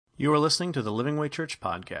You are listening to the Living Way Church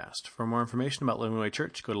podcast. For more information about Living Way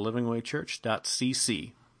Church, go to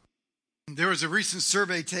livingwaychurch.cc. There was a recent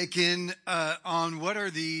survey taken on what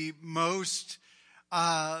are the most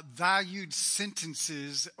valued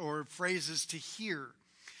sentences or phrases to hear.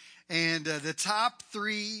 And the top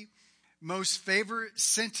 3 most favorite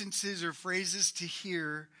sentences or phrases to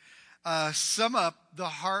hear sum up the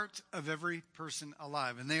heart of every person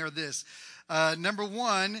alive. And they are this. Number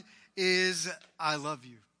 1 is, I love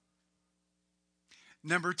you.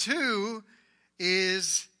 Number 2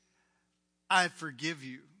 is, I forgive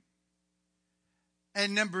you.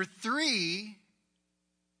 And number 3,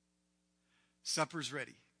 supper's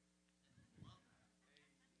ready.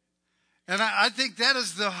 And I think that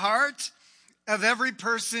is the heart of every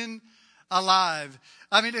person alive.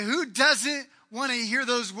 I mean, who doesn't want to hear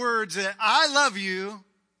those words that I love you,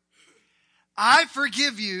 I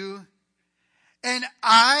forgive you, and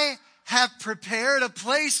I have prepared a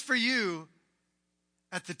place for you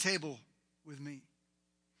at the table with me.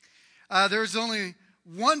 There's only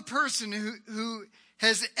one person who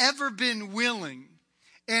has ever been willing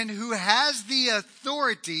and who has the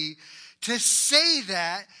authority to say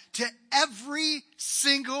that to every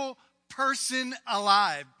single person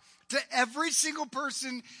alive. To every single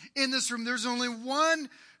person in this room. There's only one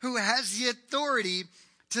who has the authority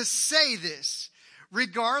to say this.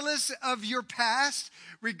 Regardless of your past,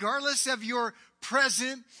 regardless of your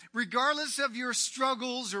present, regardless of your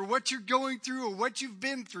struggles or what you're going through or what you've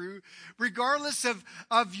been through, regardless of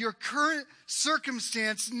your current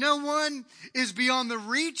circumstance, no one is beyond the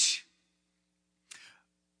reach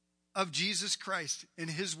of Jesus Christ and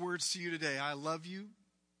His words to you today. I love you,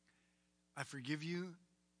 I forgive you,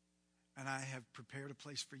 and I have prepared a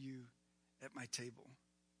place for you at my table.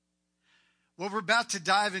 What we're about to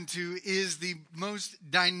dive into is the most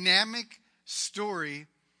dynamic story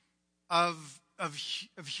of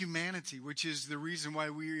humanity, which is the reason why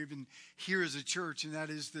we're even here as a church, and that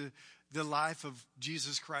is the life of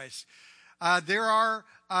Jesus Christ. There are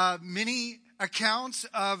many accounts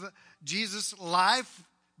of Jesus' life,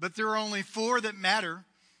 but there are only 4 that matter.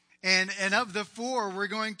 And of the 4, we're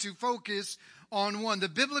going to focus on one. The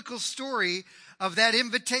biblical story of that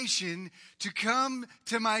invitation to come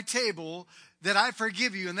to my table, that I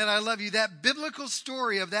forgive you and that I love you. That biblical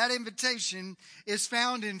story of that invitation is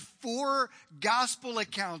found in 4 gospel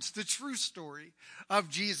accounts. The true story of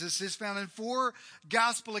Jesus is found in 4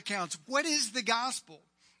 gospel accounts. What is the gospel?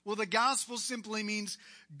 Well, the gospel simply means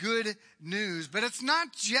good news. But it's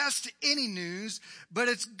not just any news, but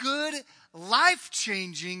it's good,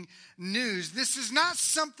 life-changing news. This is not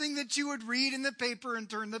something that you would read in the paper and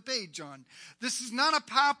turn the page on. This is not a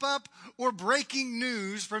pop-up or breaking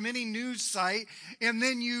news from any news site and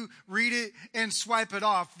then you read it and swipe it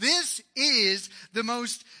off. This is the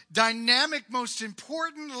most dynamic, most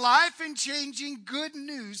important, life-changing good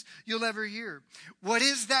news you'll ever hear. What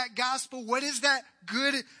is that gospel? What is that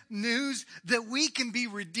good news? That we can be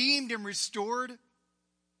redeemed and restored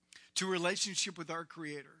to relationship with our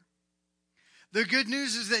Creator. The good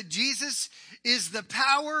news is that Jesus is the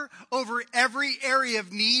power over every area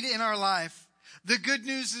of need in our life. The good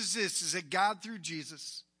news is this, is that God through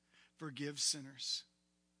Jesus forgives sinners.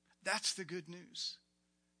 That's the good news.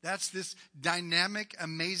 That's this dynamic,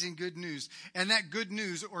 amazing good news. And that good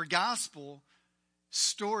news or gospel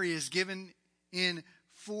story is given in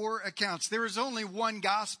 4 accounts. There is only one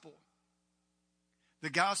gospel. The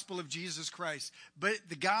gospel of Jesus Christ. But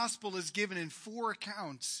the gospel is given in 4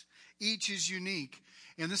 accounts. Each is unique.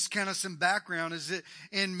 And this is kind of some background, is that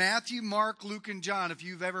in Matthew, Mark, Luke, and John, if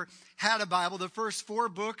you've ever had a Bible, the first 4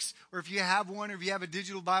 books, or if you have one, or if you have a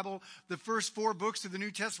digital Bible, the first 4 books of the New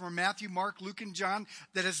Testament are Matthew, Mark, Luke, and John.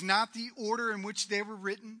 That is not the order in which they were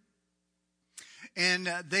written.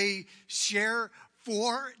 And they share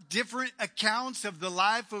 4 different accounts of the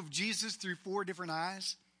life of Jesus through 4 different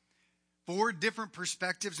eyes. 4 different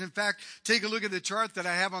perspectives. In fact, take a look at the chart that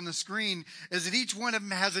I have on the screen, is that each one of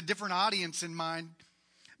them has a different audience in mind.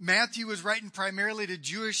 Matthew was writing primarily to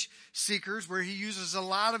Jewish seekers, where he uses a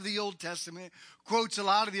lot of the Old Testament, quotes a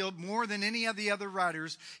lot of the Old, more than any of the other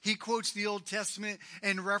writers. He quotes the Old Testament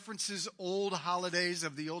and references old holidays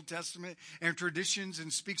of the Old Testament and traditions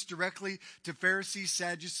and speaks directly to Pharisees,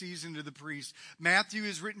 Sadducees, and to the priests. Matthew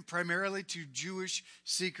is written primarily to Jewish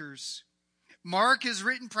seekers. Mark is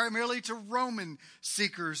written primarily to Roman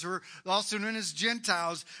seekers, or also known as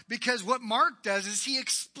Gentiles, because what Mark does is he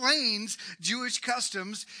explains Jewish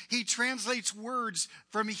customs. He translates words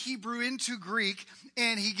from Hebrew into Greek,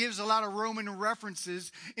 and he gives a lot of Roman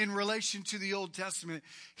references in relation to the Old Testament.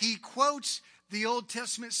 He quotes the Old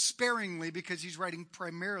Testament sparingly because he's writing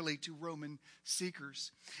primarily to Roman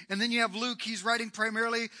seekers. And then you have Luke, he's writing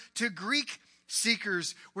primarily to Greek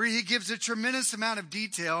seekers, where he gives a tremendous amount of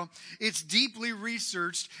detail. It's deeply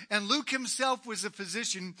researched, and Luke himself was a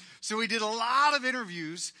physician, so he did a lot of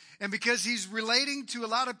interviews, and because he's relating to a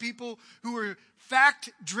lot of people who are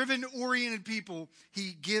fact-driven oriented people,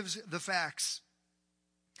 he gives the facts.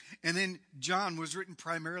 And then John was written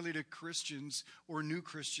primarily to Christians or new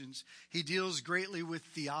Christians. He deals greatly with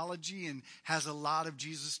theology and has a lot of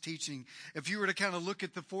Jesus teaching. If you were to kind of look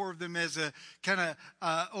at the four of them as a kind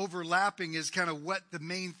of overlapping as kind of what the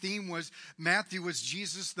main theme was, Matthew was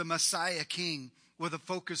Jesus, the Messiah King, with a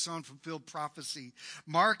focus on fulfilled prophecy.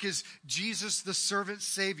 Mark is Jesus, the servant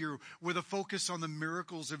Savior, with a focus on the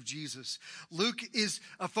miracles of Jesus. Luke is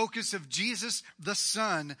a focus of Jesus, the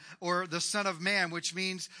Son, or the Son of Man, which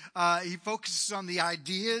means he focuses on the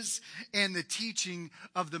ideas and the teaching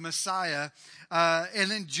of the Messiah.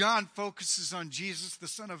 And then John focuses on Jesus, the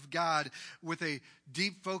Son of God, with a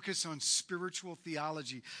deep focus on spiritual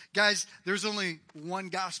theology. Guys, there's only one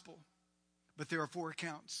gospel, but there are four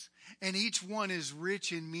accounts. And each one is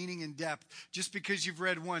rich in meaning and depth. Just because you've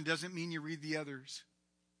read one doesn't mean you read the others.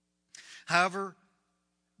 However,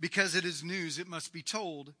 because it is news, it must be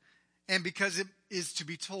told. And because it is to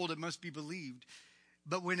be told, it must be believed.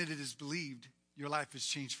 But when it is believed, your life is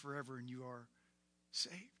changed forever and you are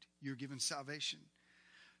saved. You're given salvation.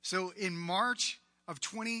 So in March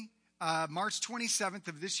 27th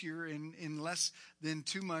of this year, in less than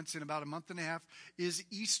 2 months, in about a month and a half, is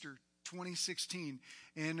Easter 2016.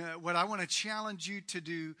 And what I want to challenge you to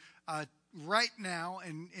do right now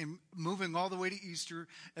and moving all the way to Easter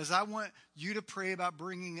is I want you to pray about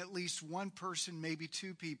bringing at least one person, maybe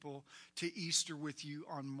two people, to Easter with you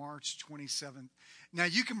on March 27th. Now,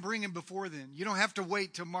 you can bring them before then. You don't have to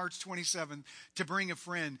wait till March 27th to bring a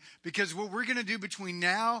friend, because what we're going to do between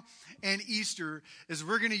now and Easter is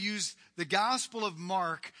we're going to use the Gospel of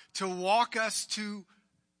Mark to walk us to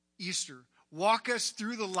Easter. Walk us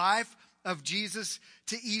through the life of Jesus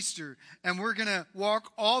to Easter. And we're going to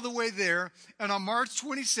walk all the way there. And on March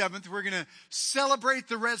 27th, we're going to celebrate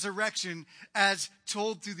the resurrection as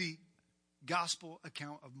told through the gospel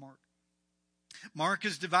account of Mark. Mark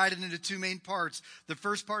is divided into two main parts. The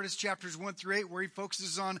first part is chapters 1 through 8, where he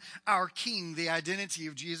focuses on our King, the identity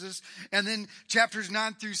of Jesus. And then chapters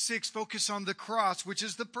 9 through 6 focus on the cross, which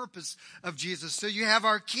is the purpose of Jesus. So you have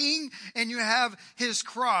our King and you have his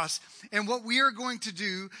cross. And what we are going to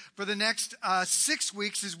do for the next 6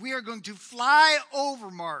 weeks is we are going to fly over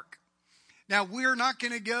Mark. Now, we're not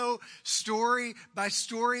going to go story by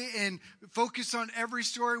story and focus on every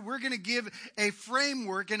story. We're going to give a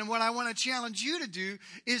framework. And what I want to challenge you to do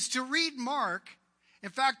is to read Mark. In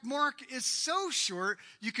fact, Mark is so short,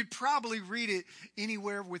 you could probably read it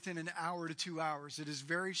anywhere within an hour to 2 hours. It is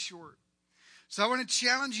very short. So I want to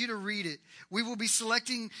challenge you to read it. We will be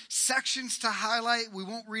selecting sections to highlight. We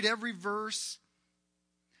won't read every verse.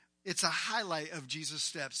 It's a highlight of Jesus'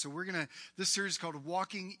 steps. So this series is called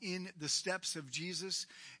Walking in the Steps of Jesus.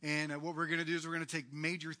 And what we're going to do is we're going to take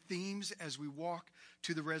major themes as we walk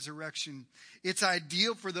to the resurrection. It's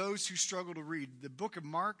ideal for those who struggle to read. The book of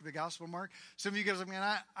Mark, the Gospel of Mark. Some of you guys are like,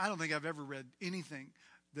 man, I don't think I've ever read anything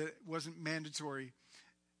that wasn't mandatory.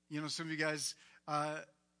 You know, some of you guys,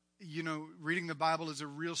 reading the Bible is a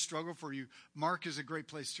real struggle for you. Mark is a great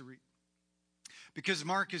place to read. Because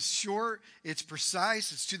Mark is short, it's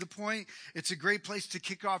precise, it's to the point. It's a great place to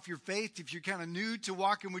kick off your faith if you're kind of new to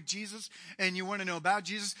walking with Jesus and you want to know about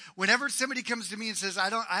Jesus. Whenever somebody comes to me and says, I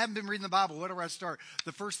haven't been reading the Bible, where do I start?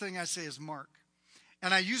 The first thing I say is Mark.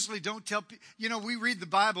 And I usually don't tell people, we read the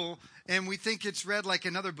Bible and we think it's read like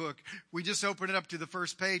another book. We just open it up to the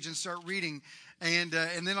first page and start reading. And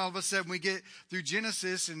then all of a sudden we get through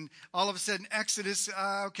Genesis and all of a sudden Exodus,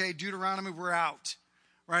 Deuteronomy, we're out.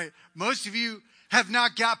 Right? Most of you have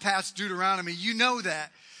not got past Deuteronomy. You know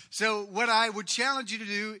that. So what I would challenge you to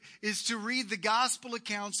do is to read the gospel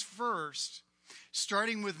accounts first,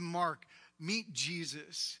 starting with Mark. Meet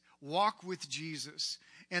Jesus. Walk with Jesus.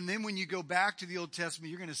 And then when you go back to the Old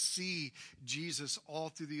Testament, you're going to see Jesus all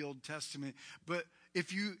through the Old Testament. But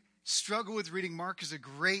if you struggle with reading, Mark is a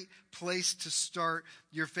great place to start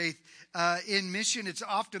your faith. In Mission, it's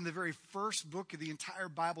often the very first book of the entire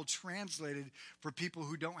Bible translated for people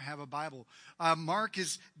who don't have a Bible. Mark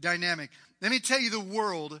is dynamic. Let me tell you the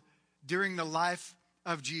world during the life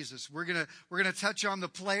of Jesus. We're gonna touch on the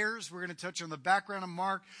players. We're gonna touch on the background of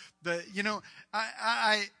Mark. But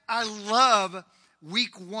I love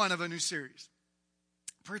week 1 of a new series.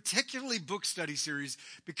 particularly book study series,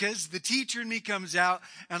 because the teacher in me comes out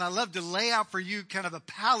and I love to lay out for you kind of a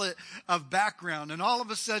palette of background. And all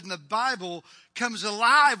of a sudden the Bible comes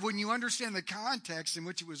alive when you understand the context in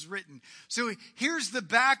which it was written. So here's the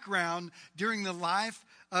background during the life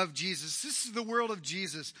of Jesus. This is the world of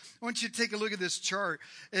Jesus. I want you to take a look at this chart.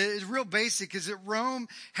 It's real basic, is that Rome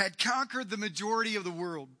had conquered the majority of the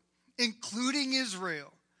world, including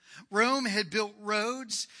Israel. Rome had built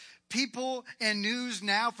roads. People and news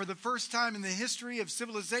now, for the first time in the history of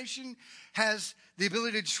civilization, has the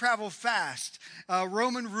ability to travel fast.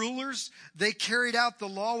 Roman rulers, they carried out the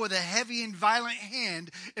law with a heavy and violent hand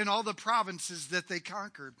in all the provinces that they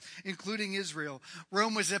conquered, including Israel.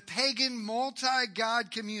 Rome was a pagan, multi-god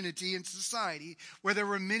community and society where there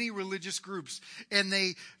were many religious groups. And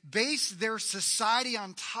they based their society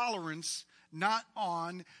on tolerance, not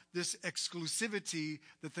on this exclusivity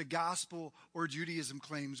that the gospel or Judaism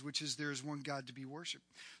claims, which is there is one God to be worshipped.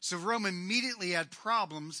 So Rome immediately had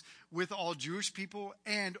problems with all Jewish people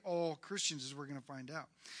and all Christians, as we're going to find out.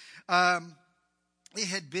 It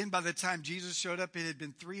had been, by the time Jesus showed up, it had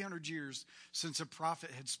been 300 years since a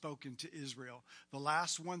prophet had spoken to Israel. The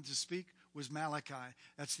last one to speak was Malachi.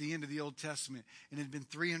 That's the end of the Old Testament. And it had been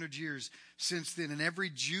 300 years since then. And every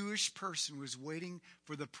Jewish person was waiting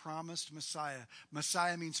for the promised Messiah.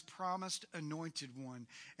 Messiah means promised anointed one.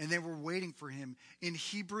 And they were waiting for him. In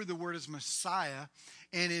Hebrew, the word is Messiah.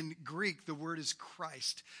 And in Greek, the word is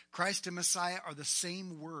Christ. Christ and Messiah are the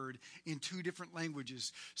same word in two different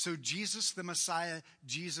languages. So Jesus the Messiah,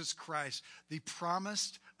 Jesus Christ, the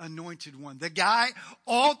promised anointed one. The guy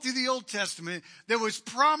all through the Old Testament that was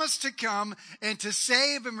promised to come and to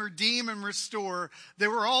save and redeem and restore. They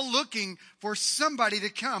were all looking for somebody to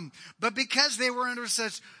come. But because they were under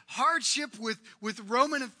such hardship with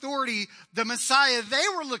Roman authority, the Messiah they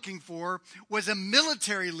were looking for was a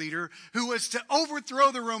military leader who was to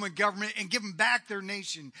overthrow the Roman government and give them back their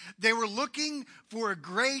nation. They were looking for a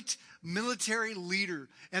great military leader,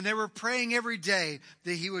 and they were praying every day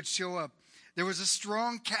that he would show up. There was a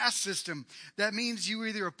strong caste system. That means you were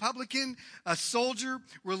either a publican, a soldier,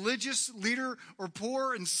 religious leader, or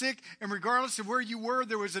poor and sick. And regardless of where you were,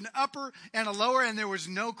 there was an upper and a lower, and there was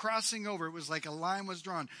no crossing over. It was like a line was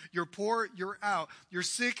drawn. You're poor, you're out. You're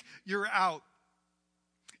sick, you're out.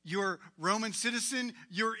 You're Roman citizen,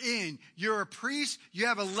 you're in. You're a priest, you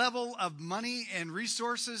have a level of money and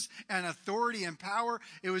resources and authority and power.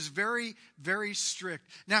 It was very, very strict.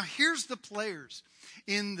 Now, here's the players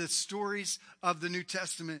in the stories of the New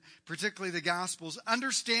Testament, particularly the Gospels.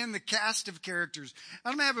 Understand the cast of characters.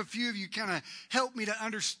 I'm going to have a few of you kind of help me to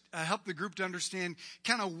help the group to understand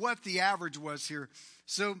kind of what the average was here.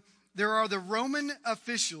 So there are the Roman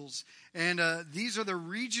officials, and these are the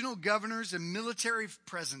regional governors and military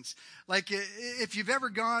presence. Like if you've ever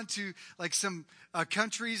gone to like some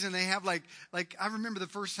countries and they have like I remember the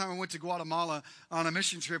first time I went to Guatemala on a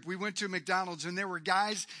mission trip, we went to McDonald's and there were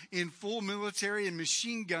guys in full military and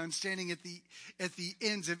machine guns standing at the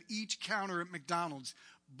ends of each counter at McDonald's.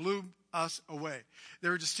 Blew us away. They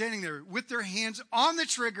were just standing there with their hands on the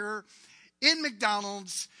trigger in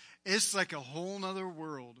McDonald's. It's like a whole nother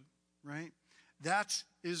world. Right? That's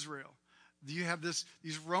Israel. You have these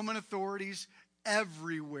Roman authorities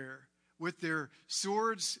everywhere with their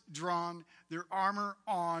swords drawn, their armor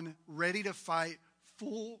on, ready to fight,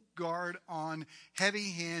 full guard on, heavy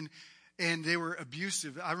hand, and they were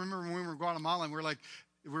abusive. I remember when we were in Guatemala and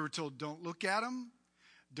we were told, don't look at them,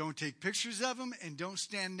 don't take pictures of them, and don't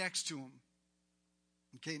stand next to them.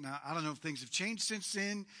 Okay, now I don't know if things have changed since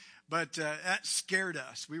then, but that scared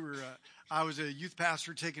us. I was a youth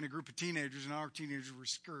pastor taking a group of teenagers, and our teenagers were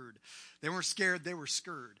scared. They weren't scared, they were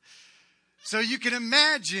scared. So you can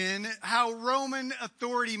imagine how Roman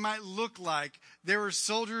authority might look like. There were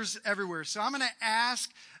soldiers everywhere. So I'm going to ask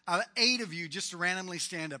 8 of you just to randomly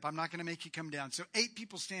stand up. I'm not going to make you come down. So 8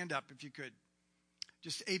 people stand up if you could.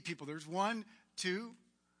 Just 8 people. There's 1, 2,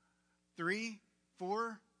 3,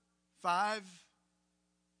 4, 5.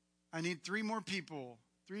 I need 3 more people.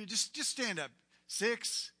 3, just stand up.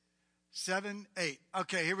 6, 7, 8.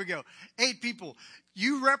 Okay, here we go. 8 people.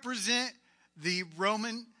 You represent the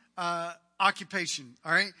Roman occupation,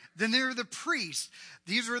 all right? Then there are the priests.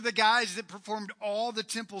 These were the guys that performed all the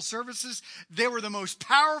temple services. They were the most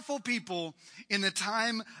powerful people in the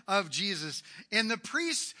time of Jesus. And the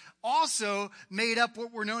priests also made up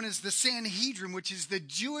what were known as the Sanhedrin, which is the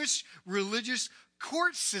Jewish religious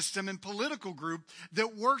court system and political group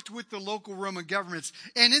that worked with the local Roman governments.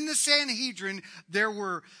 And in the Sanhedrin, there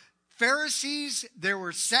were Pharisees, there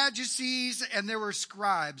were Sadducees, and there were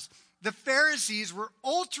scribes. The Pharisees were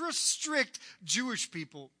ultra strict Jewish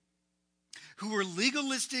people. who were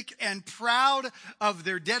legalistic and proud of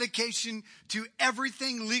their dedication to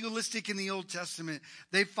everything legalistic in the Old Testament.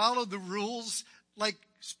 They followed the rules like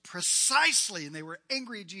precisely, and they were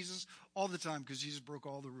angry at Jesus all the time because Jesus broke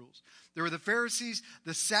all the rules. There were the Pharisees.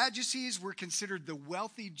 The Sadducees were considered the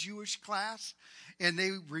wealthy Jewish class, and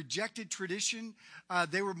they rejected tradition.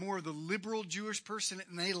 They were more of the liberal Jewish person,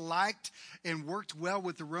 and they liked and worked well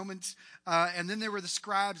with the Romans. And then there were the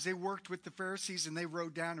scribes. They worked with the Pharisees, and they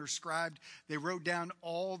wrote down or scribed. They wrote down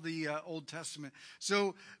all the Old Testament.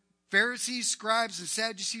 So Pharisees, scribes, and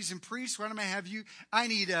Sadducees and priests, what am I have you? I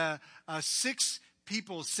need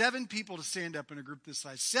 7 people to stand up in a group this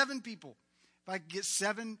size. 7 people. If I could get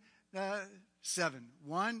 7.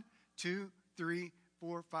 1, 2, 3,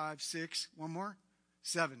 4, 5, 6. One more.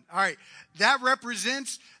 7. All right. That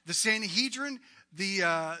represents the Sanhedrin,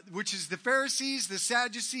 which is the Pharisees, the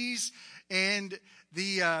Sadducees, and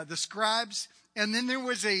the scribes. And then there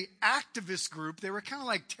was a activist group. They were kind of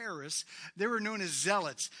like terrorists. They were known as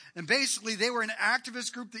zealots. And basically, they were an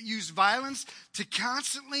activist group that used violence to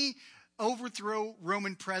constantly overthrow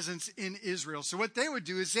Roman presence in Israel. So what they would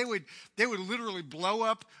do is they would literally blow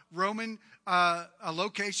up Roman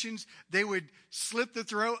locations. They would slit the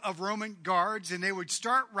throat of Roman guards, and they would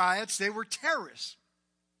start riots. They were terrorists.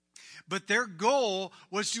 But their goal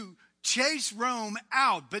was to chase Rome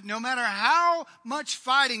out. But no matter how much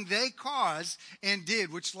fighting they caused and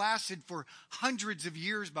did, which lasted for hundreds of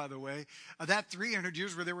years, by the way, that 300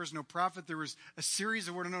 years where there was no prophet, there was a series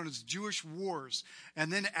of what are known as Jewish wars.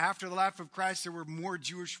 And then after the life of Christ, there were more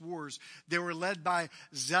Jewish wars. They were led by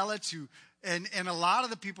zealots and a lot of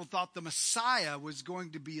the people thought the Messiah was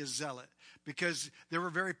going to be a zealot, because there were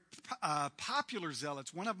very popular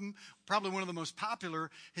zealots. One of them, probably one of the most popular,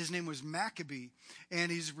 his name was Maccabee.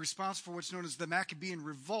 And he's responsible for what's known as the Maccabean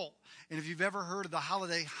Revolt. And if you've ever heard of the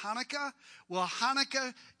holiday Hanukkah, well,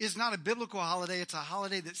 Hanukkah is not a biblical holiday. It's a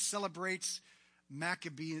holiday that celebrates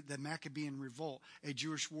the Maccabean Revolt, a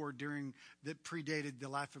Jewish war that predated the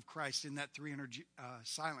life of Christ in that 300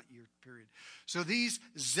 silent year period. So these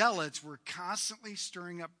zealots were constantly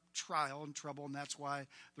stirring up trial and trouble, and that's why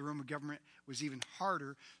the Roman government was even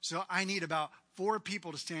harder. So I need about 4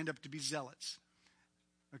 people to stand up to be zealots.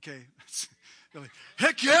 Okay.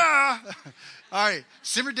 Heck yeah! All right.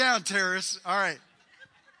 Simmer down, terrorists. All right.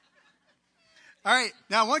 All right.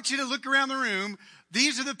 Now I want you to look around the room.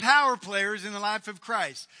 These are the power players in the life of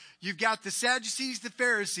Christ. You've got the Sadducees, the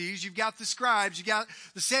Pharisees. You've got the scribes. You've got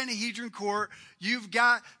the Sanhedrin court. You've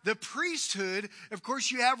got the priesthood. Of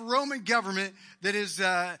course, you have Roman government that is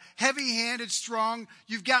heavy-handed, strong.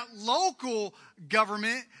 You've got local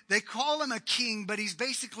government. They call him a king, but he's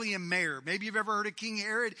basically a mayor. Maybe you've ever heard of King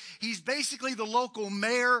Herod. He's basically the local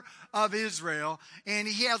mayor of Israel, and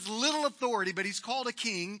he has little authority, but he's called a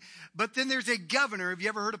king. But then there's a governor. Have you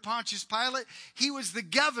ever heard of Pontius Pilate? He was the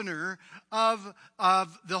governor of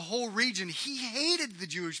the whole region. He hated the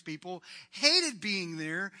Jewish people, hated being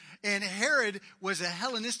there, and Herod was a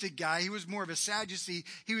Hellenistic guy. He was more of a Sadducee.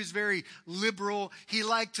 He was very liberal. He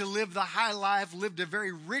liked to live the high life, lived a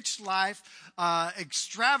very rich life,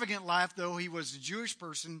 extravagant life, though he was a Jewish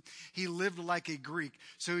person. He lived like a Greek.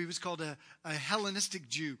 So he was called a Hellenistic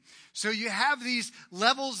Jew. So you have these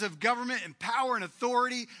levels of government and power and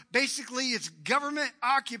authority. Basically, it's government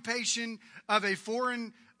occupation of a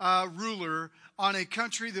foreign ruler on a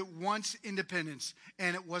country that wants independence,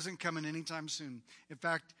 and it wasn't coming anytime soon. In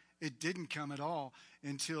fact, it didn't come at all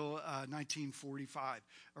until 1945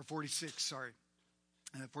 or 46. Sorry,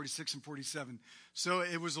 46 and 47. So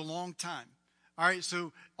it was a long time. All right.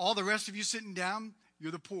 So all the rest of you sitting down,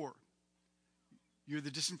 you're the poor. You're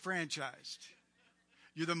the disenfranchised.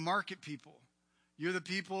 You're the market people. You're the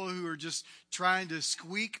people who are just trying to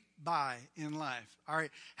squeak by in life. All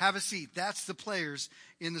right, have a seat. That's the players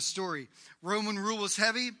in the story. Roman rule was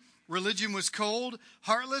heavy. Religion was cold,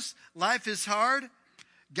 heartless. Life is hard.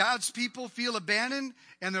 God's people feel abandoned,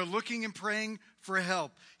 and they're looking and praying for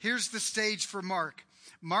help. Here's the stage for Mark.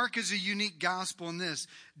 Mark is a unique gospel in this.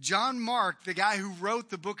 John Mark, the guy who wrote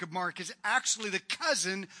the book of Mark, is actually the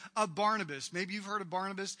cousin of Barnabas. Maybe you've heard of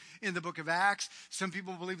Barnabas in the book of Acts. Some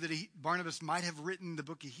people believe that Barnabas might have written the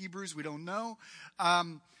book of Hebrews. We don't know.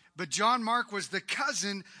 But John Mark was the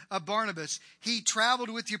cousin of Barnabas. He traveled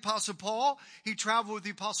with the Apostle Paul. He traveled with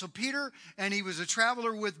the Apostle Peter. And he was a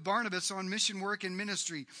traveler with Barnabas on mission work and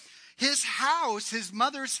ministry. His house, his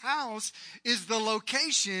mother's house, is the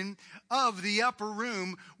location of the upper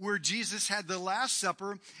room where Jesus had the Last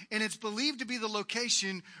Supper, and it's believed to be the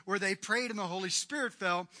location where they prayed and the Holy Spirit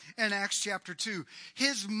fell in Acts chapter 2.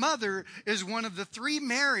 His mother is one of the three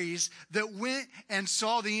Marys that went and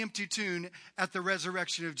saw the empty tomb at the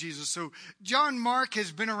resurrection of Jesus. So John Mark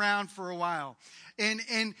has been around for a while. And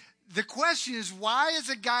the question is, why does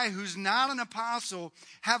a guy who's not an apostle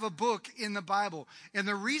have a book in the Bible? And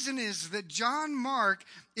the reason is that John Mark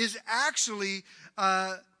is actually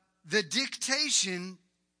the dictation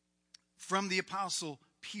from the apostle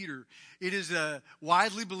Peter. It is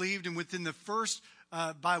widely believed, and within the first,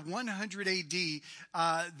 by 100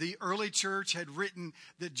 AD, the early church had written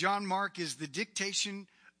that John Mark is the dictation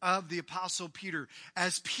of the apostle Peter.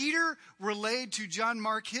 As Peter relayed to John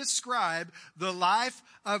Mark, his scribe, the life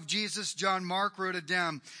of Jesus, John Mark wrote it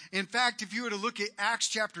down. In fact, if you were to look at Acts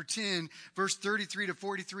chapter 10, verse 33 to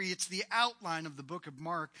 43, it's the outline of the book of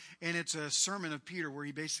Mark, and it's a sermon of Peter where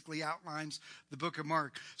he basically outlines the book of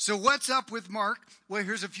Mark. So what's up with Mark? Well,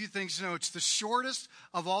 here's a few things to know. It's the shortest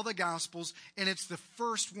of all the Gospels, and it's the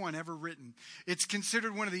first one ever written. It's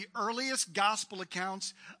considered one of the earliest gospel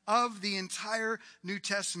accounts of the entire New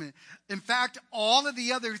Testament. In fact, all of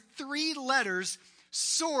the other three letters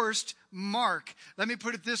sourced Mark. Let me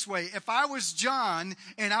put it this way. If I was John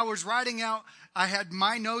and I was writing out, I had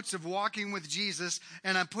my notes of walking with Jesus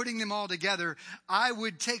and I'm putting them all together, I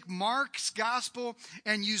would take Mark's gospel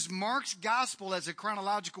and use Mark's gospel as a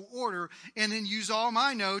chronological order and then use all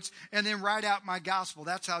my notes and then write out my gospel.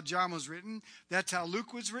 That's how John was written. That's how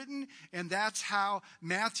Luke was written. And that's how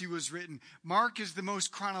Matthew was written. Mark is the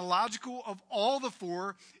most chronological of all the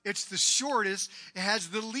four. It's the shortest. It has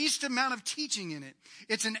the least amount of teaching in it.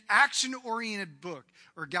 It's an action-oriented book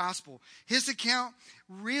or gospel. His account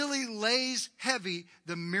really lays heavy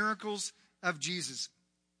the miracles of Jesus.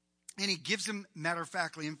 And he gives them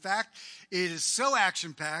matter-of-factly. In fact, it is so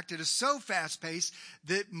action-packed, it is so fast-paced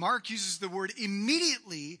that Mark uses the word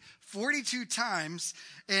immediately 42 times.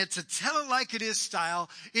 And to tell it like it is style,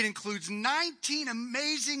 it includes 19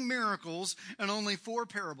 amazing miracles and only 4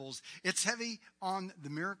 parables. It's heavy on the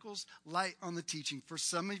miracles, light on the teaching. For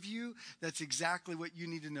some of you, that's exactly what you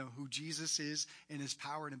need to know, who Jesus is and his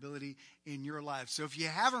power and ability in your life. So if you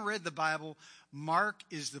haven't read the Bible, Mark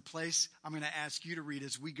is the place I'm going to ask you to read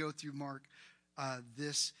as we go through Mark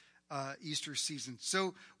this Easter season.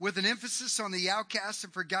 So with an emphasis on the outcast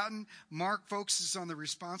and forgotten, Mark focuses on the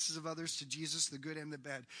responses of others to Jesus, the good and the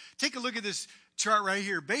bad. Take a look at this chart right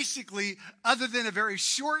here. Basically, other than a very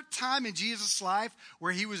short time in Jesus' life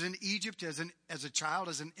where he was in Egypt as a child,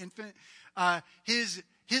 as an infant,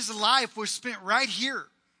 his life was spent right here.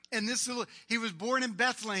 And he was born in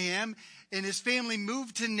Bethlehem, and his family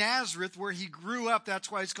moved to Nazareth where he grew up.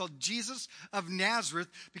 That's why it's called Jesus of Nazareth,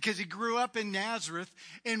 because he grew up in Nazareth.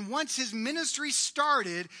 And once his ministry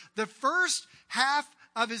started, the first half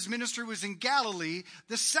of his ministry was in Galilee.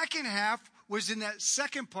 The second half was in that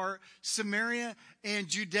second part, Samaria and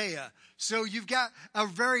Judea. So you've got a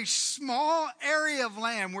very small area of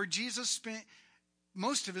land where Jesus spent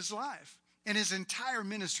most of his life. And his entire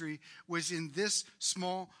ministry was in this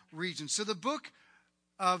small region. So the book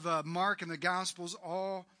of Mark and the Gospels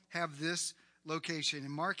all have this location. And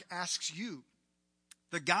Mark asks you,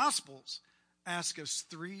 the Gospels ask us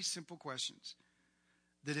 3 simple questions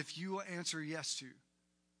that if you will answer yes to,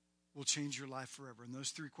 will change your life forever. And those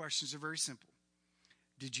 3 questions are very simple.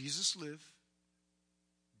 Did Jesus live?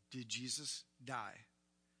 Did Jesus die?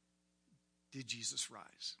 Did Jesus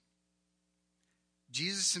rise?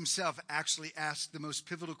 Jesus himself actually asked the most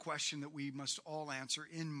pivotal question that we must all answer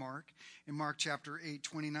in Mark. In Mark chapter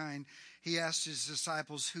 8:29, he asked his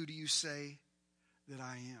disciples, "Who do you say that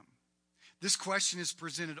I am?" This question is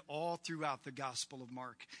presented all throughout the Gospel of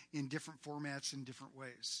Mark in different formats in different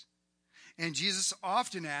ways. And Jesus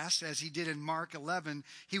often asked, as he did in Mark 11,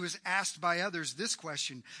 he was asked by others this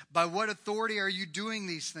question: "By what authority are you doing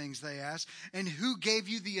these things?" they asked. "And who gave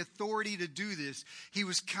you the authority to do this?" He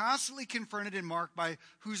was constantly confronted in Mark by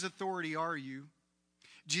whose authority are you?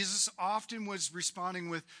 Jesus often was responding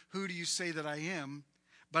with, "Who do you say that I am?"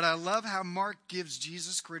 But I love how Mark gives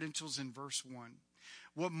Jesus credentials in verse 1.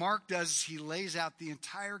 What Mark does is he lays out the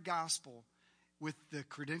entire gospel with the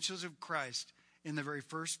credentials of Christ in the very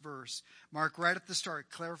first verse. Mark, right at the start,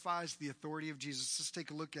 clarifies the authority of Jesus. Let's take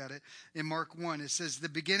a look at it. In Mark 1, it says, the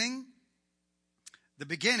beginning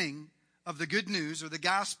of the good news, or the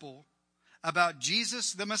gospel, about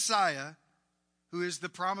Jesus the Messiah, who is the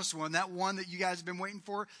promised one, that one that you guys have been waiting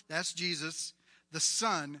for, that's Jesus, the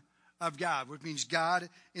Son of God, which means God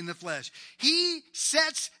in the flesh. He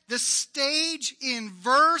sets the stage in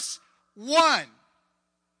verse 1.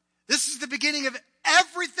 This is the beginning of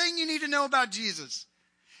everything you need to know about Jesus.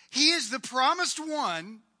 He is the promised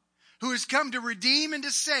one who has come to redeem and to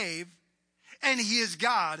save, and he is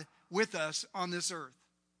God with us on this earth.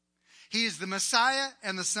 He is the Messiah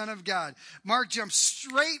and the Son of God. Mark jumps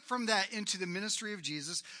straight from that into the ministry of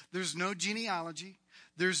Jesus. There's no genealogy.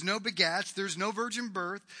 There's no begats. There's no virgin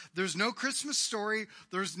birth. There's no Christmas story.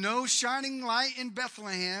 There's no shining light in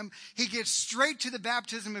Bethlehem. He gets straight to the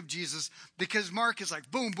baptism of Jesus because Mark is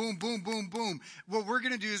like, boom, boom, boom, boom, boom. What we're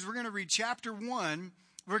going to do is we're going to read chapter 1.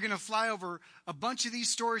 We're going to fly over a bunch of these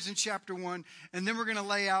stories in chapter 1, and then we're going to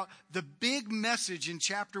lay out the big message in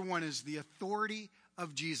chapter 1 is the authority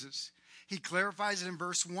of Jesus. He clarifies it in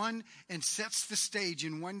verse 1 and sets the stage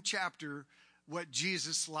in one chapter what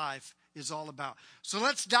Jesus' life is all about. So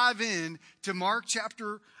let's dive in to Mark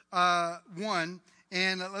chapter 1,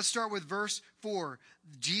 and let's start with verse 4.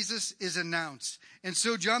 Jesus is announced. And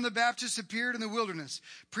so John the Baptist appeared in the wilderness,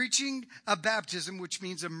 preaching a baptism, which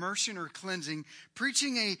means immersion or cleansing,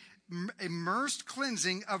 preaching a immersed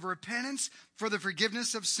cleansing of repentance for the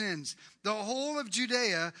forgiveness of sins. The whole of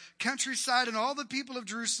Judea, countryside, and all the people of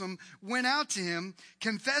Jerusalem went out to him,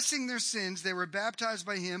 confessing their sins. They were baptized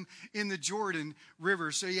by him in the Jordan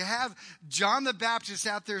River. So you have John the Baptist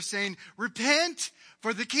out there saying, repent,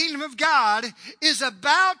 for the kingdom of God is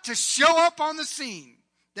about to show up on the scene.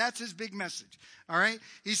 That's his big message. All right.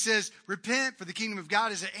 He says, repent, for the kingdom of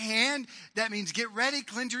God is at hand. That means get ready,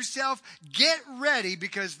 cleanse yourself, get ready,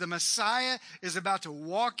 because the Messiah is about to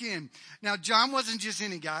walk in. Now, John wasn't just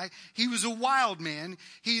any guy. He was a wild man.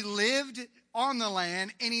 He lived on the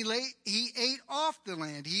land, and he ate off the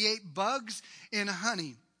land. He ate bugs and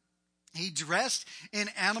honey. He dressed in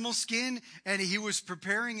animal skin, and he was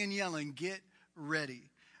preparing and yelling, get ready.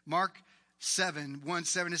 Mark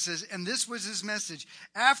 1:7, it says, and this was his message.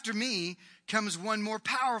 After me comes one more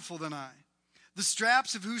powerful than I, the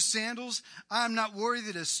straps of whose sandals I am not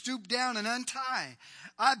worthy to stoop down and untie.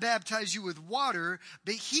 I baptize you with water,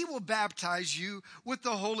 but he will baptize you with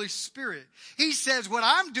the Holy Spirit. He says, what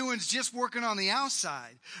I'm doing is just working on the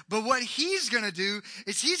outside. But what he's going to do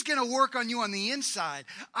is he's going to work on you on the inside.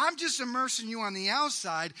 I'm just immersing you on the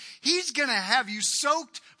outside. He's going to have you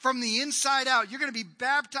soaked from the inside out. You're going to be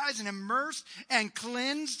baptized and immersed and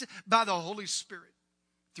cleansed by the Holy Spirit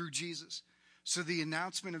through Jesus. So the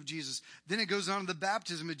announcement of Jesus. Then it goes on to the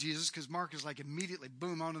baptism of Jesus, because Mark is like immediately,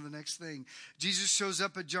 boom, on to the next thing. Jesus shows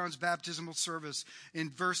up at John's baptismal service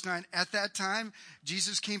in verse 9. At that time,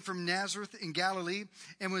 Jesus came from Nazareth in Galilee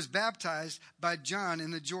and was baptized by John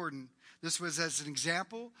in the Jordan. This was as an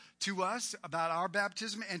example to us about our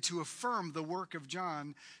baptism and to affirm the work of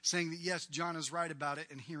John, saying that, yes, John is right about it,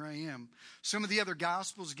 and here I am. Some of the other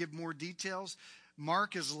Gospels give more details.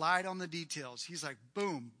 Mark is light on the details. He's like,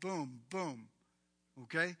 boom, boom, boom.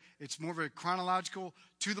 Okay? It's more of a chronological,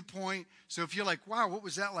 to the point. So if you're like, wow, what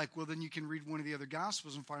was that like? Well, then you can read one of the other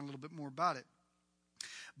Gospels and find a little bit more about it.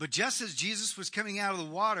 But just as Jesus was coming out of the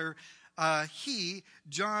water,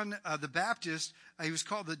 John the Baptist, he was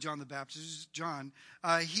called John the Baptist, John,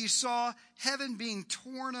 he saw heaven being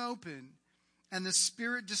torn open and the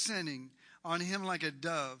Spirit descending on him like a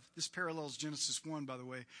dove. This parallels Genesis 1, by the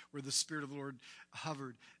way, where the Spirit of the Lord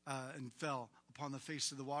hovered and fell upon the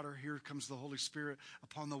face of the water. Here comes the Holy Spirit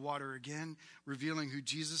upon the water again, revealing who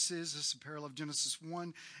Jesus is. This is a parallel of Genesis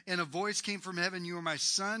 1. And a voice came from heaven, you are my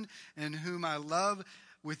Son, in whom I love.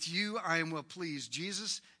 With you I am well pleased.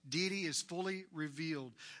 Jesus' deity is fully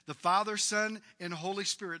revealed. The Father, Son, and Holy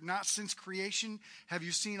Spirit. Not since creation have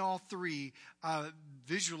you seen all three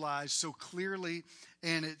visualized so clearly.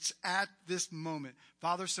 And it's at this moment.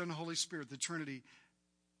 Father, Son, and Holy Spirit, the Trinity,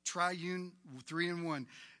 triune, 3 in 1.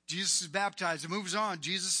 Jesus is baptized. It moves on.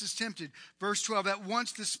 Jesus is tempted. Verse 12. At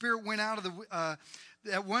once the Spirit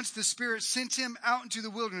sent him out into the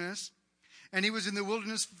wilderness, and he was in the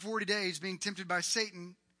wilderness for 40 days, being tempted by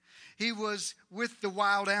Satan. He was with the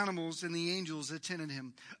wild animals, and the angels attended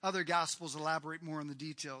him. Other Gospels elaborate more on the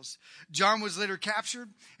details. John was later captured,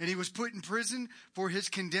 and he was put in prison for his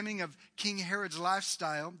condemning of King Herod's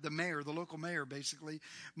lifestyle, the mayor, the local mayor, basically.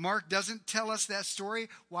 Mark doesn't tell us that story.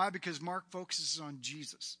 Why? Because Mark focuses on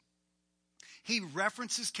Jesus. He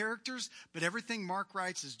references characters, but everything Mark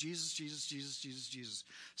writes is Jesus, Jesus, Jesus, Jesus, Jesus.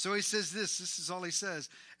 So he says this is all he says.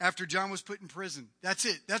 After John was put in prison. That's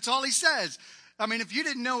it. That's all he says. I mean, if you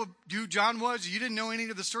didn't know who John was, you didn't know any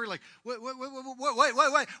of the story, like, wait.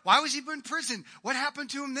 Why was he put in prison? What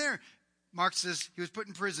happened to him there? Mark says he was put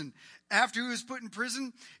in prison. After he was put in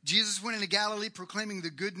prison, Jesus went into Galilee proclaiming the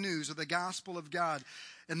good news of the gospel of God.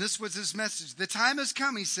 And this was his message. The time has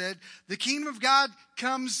come, he said. The kingdom of God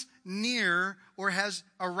comes near or has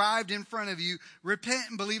arrived in front of you. Repent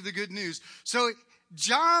and believe the good news. So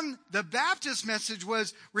John the Baptist's message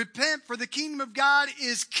was repent for the kingdom of God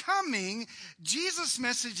is coming. Jesus'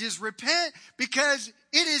 message is repent because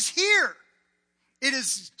it is here. It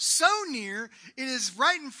is so near. It is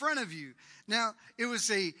right in front of you. Now, it was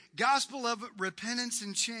a gospel of repentance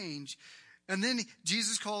and change. And then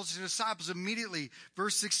Jesus calls his disciples immediately.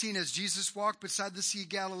 Verse 16, as Jesus walked beside the Sea of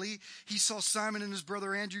Galilee, he saw Simon and his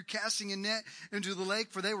brother Andrew casting a net into the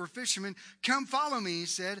lake, for they were fishermen. Come follow me, he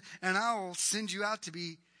said, and I will send you out to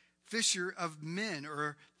be fisher of men,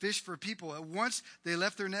 or fish for people. At once they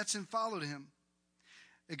left their nets and followed him.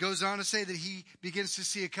 It goes on to say that he begins to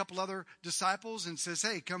see a couple other disciples and says,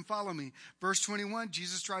 hey, come follow me. Verse 21,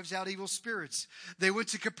 Jesus drives out evil spirits. They went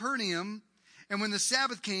to Capernaum. And when the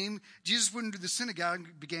Sabbath came, Jesus went into the synagogue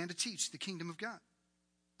and began to teach the kingdom of God.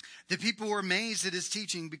 The people were amazed at his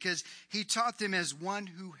teaching because he taught them as one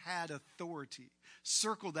who had authority.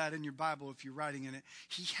 Circle that in your Bible if you're writing in it.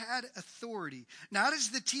 He had authority, not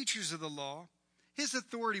as the teachers of the law. His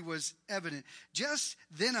authority was evident. Just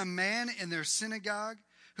then a man in their synagogue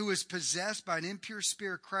who was possessed by an impure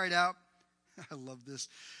spirit cried out, I love this.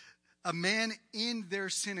 A man in their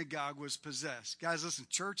synagogue was possessed. Guys, listen,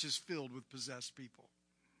 church is filled with possessed people.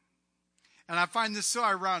 And I find this so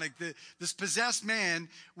ironic that this possessed man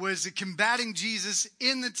was combating Jesus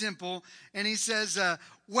in the temple. And he says,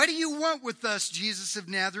 what do you want with us, Jesus of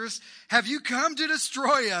Nazareth? Have you come to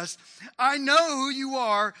destroy us? I know who you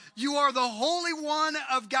are. You are the Holy One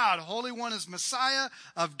of God. Holy One is Messiah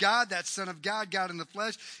of God, that Son of God, God in the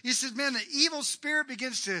flesh. He says, man, the evil spirit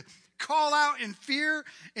begins to call out in fear.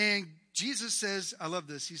 And Jesus says, I love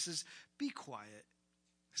this. He says, be quiet.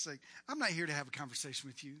 It's like, I'm not here to have a conversation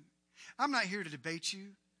with you. I'm not here to debate you.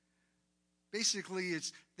 Basically,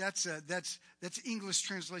 that's English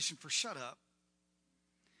translation for shut up.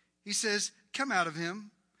 He says, come out of him.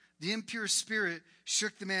 The impure spirit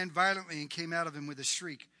shook the man violently and came out of him with a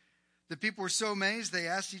shriek. The people were so amazed, they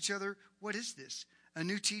asked each other, what is this? A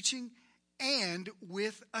new teaching and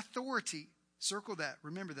with authority. Circle that.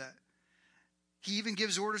 Remember that. He even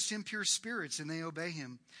gives orders to impure spirits, and they obey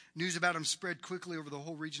him. News about him spread quickly over the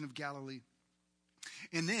whole region of Galilee.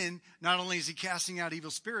 And then, not only is he casting out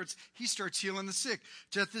evil spirits, he starts healing the sick.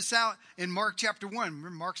 Check this out in Mark chapter 1. Remember,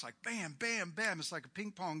 Mark's like, bam, bam, bam. It's like a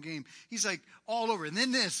ping pong game. He's like all over. And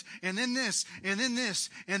then this, and then this, and then this,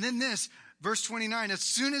 and then this. Verse 29, as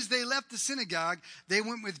soon as they left the synagogue, they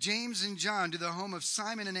went with James and John to the home of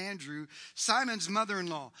Simon and Andrew, Simon's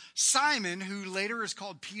mother-in-law. Simon, who later is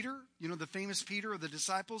called Peter, you know, the famous Peter of the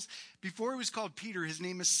disciples. Before he was called Peter, his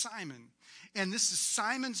name is Simon. And this is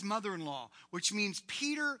Simon's mother-in-law, which means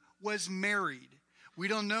Peter was married. We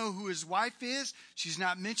don't know who his wife is. She's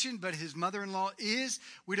not mentioned, but his mother-in-law is.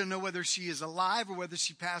 We don't know whether she is alive or whether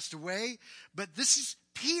she passed away. But this is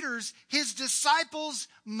Peter's, his disciples'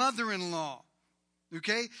 mother-in-law,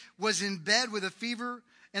 okay, was in bed with a fever,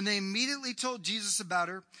 and they immediately told Jesus about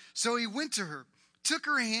her. So he went to her, took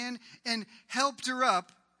her hand, and helped her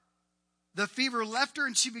up. The fever left her,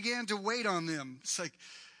 and she began to wait on them. It's like,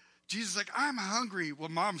 Jesus is like, I'm hungry. Well,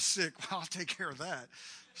 mom's sick. Well, I'll take care of that.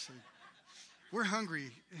 So, we're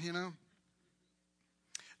hungry, you know.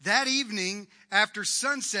 That evening, after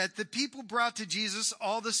sunset, the people brought to Jesus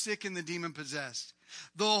all the sick and the demon-possessed.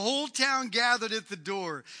 The whole town gathered at the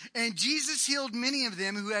door, and Jesus healed many of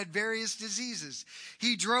them who had various diseases.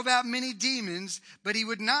 He drove out many demons, but he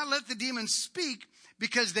would not let the demons speak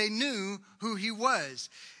because they knew who he was.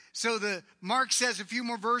 So Mark says a few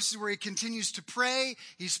more verses where he continues to pray.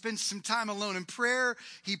 He spends some time alone in prayer.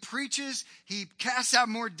 He preaches. He casts out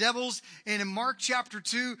more devils. And in Mark chapter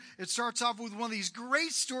 2, it starts off with one of these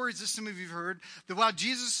great stories that some of you have heard, that while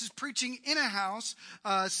Jesus is preaching in a house,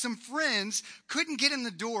 some friends couldn't get in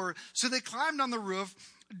the door, so they climbed on the roof,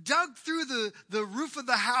 dug through the roof of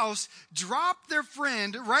the house, dropped their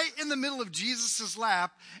friend right in the middle of Jesus'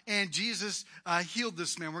 lap, and Jesus healed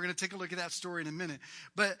this man. We're going to take a look at that story in a minute.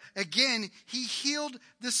 But again, he healed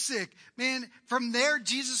the sick. Man, from there,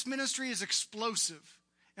 Jesus' ministry is explosive.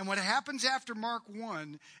 And what happens after Mark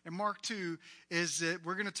 1 and Mark 2 is that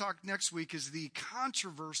we're going to talk next week is the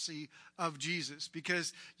controversy of Jesus.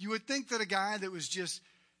 Because you would think that a guy that was just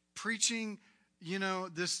preaching, you know,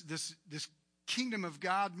 this kingdom of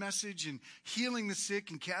God message and healing the sick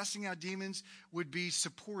and casting out demons would be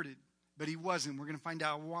supported, but he wasn't. We're going to find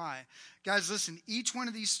out why. Guys, listen, each one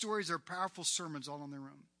of these stories are powerful sermons all on their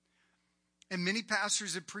own. And many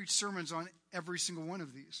pastors have preached sermons on every single one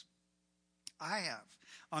of these. I have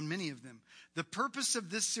on many of them. The purpose of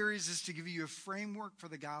this series is to give you a framework for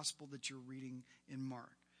the gospel that you're reading in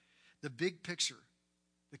Mark. The big picture,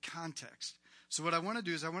 the context. So what I want to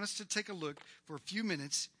do is I want us to take a look for a few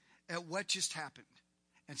minutes at what just happened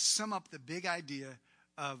and sum up the big idea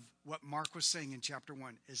of what Mark was saying in chapter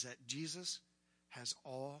 1 is that Jesus has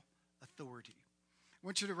all authority. I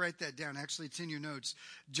want you to write that down. Actually, it's in your notes.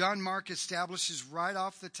 John Mark establishes right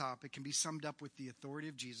off the top, it can be summed up with the authority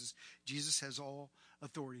of Jesus. Jesus has all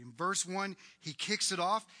authority. In verse 1, he kicks it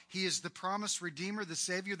off. He is the promised Redeemer, the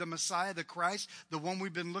Savior, the Messiah, the Christ, the one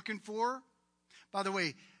we've been looking for. By the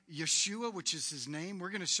way, Yeshua, which is his name, we're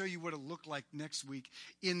going to show you what it looked like next week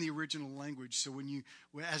in the original language. So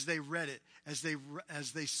as they read it, as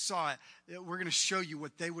they saw it, we're going to show you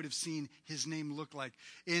what they would have seen his name look like.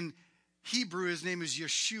 In Hebrew, his name is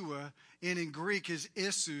Yeshua, and in Greek is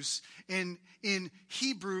Jesus. And in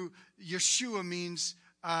Hebrew, Yeshua means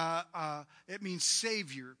it means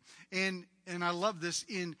Savior. And I love this.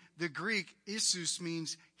 In the Greek, Jesus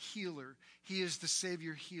means healer. He is the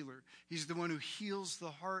Savior healer. He's the one who heals the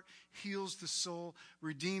heart, heals the soul,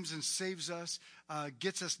 redeems and saves us,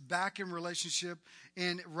 gets us back in relationship.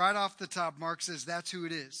 And right off the top, Mark says that's who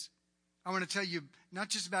it is. I want to tell you, not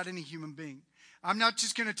just about any human being. I'm not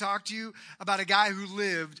just going to talk to you about a guy who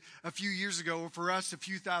lived a few years ago, or for us, a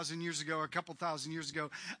few thousand years ago, or a couple thousand years ago.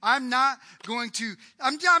 I'm not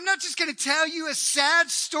just going to tell you a sad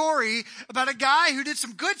story about a guy who did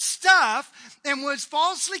some good stuff and was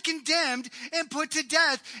falsely condemned and put to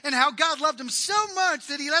death, and how God loved him so much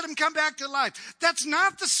that he let him come back to life. That's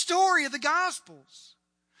not the story of the Gospels.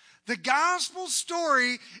 The Gospel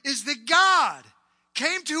story is that God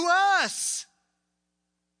came to us.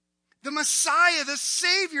 The Messiah, the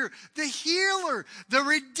Savior, the healer, the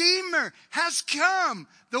Redeemer has come.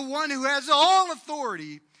 The one who has all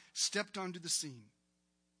authority stepped onto the scene.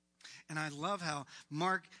 And I love how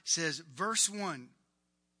Mark says, verse 1,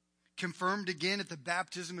 confirmed again at the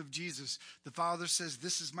baptism of Jesus. The Father says,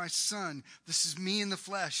 this is my Son. This is me in the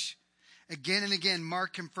flesh. Again and again,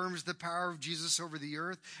 Mark confirms the power of Jesus over the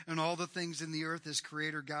earth and all the things in the earth as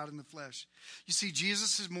Creator God in the flesh. You see,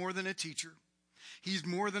 Jesus is more than a teacher. He's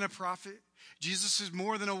more than a prophet. Jesus is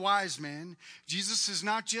more than a wise man. Jesus is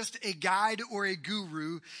not just a guide or a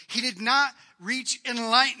guru. He did not reach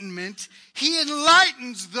enlightenment. He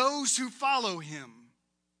enlightens those who follow him.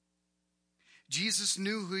 Jesus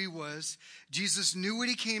knew who he was. Jesus knew what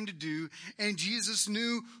he came to do. And Jesus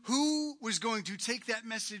knew who was going to take that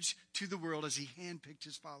message to the world as he handpicked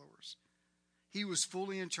his followers. He was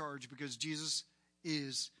fully in charge because Jesus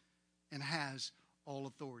is and has all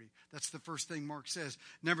authority. That's the first thing Mark says.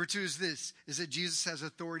 Number 2 is that Jesus has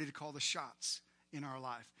authority to call the shots in our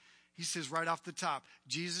life. He says right off the top,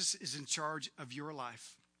 Jesus is in charge of your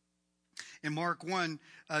life. In Mark 1,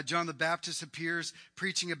 John the Baptist appears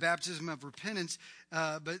preaching a baptism of repentance.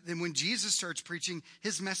 But then when Jesus starts preaching,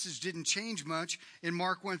 his message didn't change much. In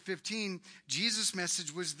Mark 1:15, Jesus'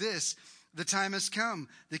 message was this: the time has come.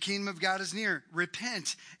 The kingdom of God is near.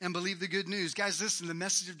 Repent and believe the good news. Guys, listen, the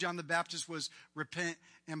message of John the Baptist was repent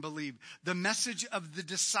and believe. The message of the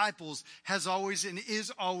disciples has always and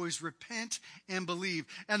is always repent and believe.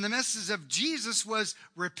 And the message of Jesus was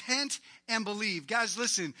repent and believe. Guys,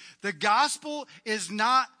 listen, the gospel is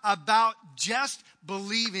not about just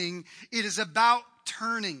believing. It is about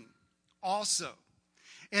turning also.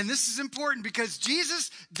 And this is important because Jesus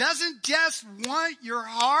doesn't just want your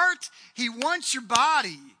heart, he wants your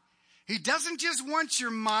body. He doesn't just want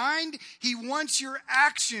your mind, he wants your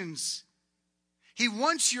actions. He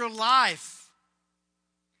wants your life.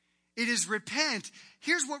 It is repent.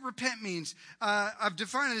 Here's what repent means. I've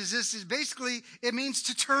defined it as this. It means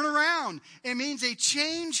to turn around. It means a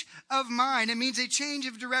change of mind. It means a change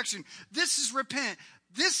of direction. This is repent.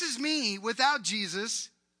 This is me without Jesus.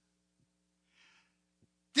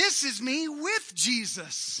 This is me with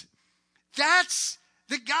Jesus. That's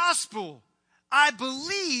the gospel. I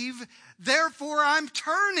believe, therefore I'm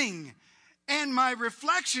turning. And my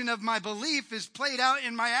reflection of my belief is played out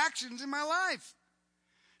in my actions in my life.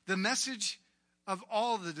 The message of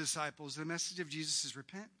all the disciples, the message of Jesus is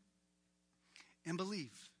repent and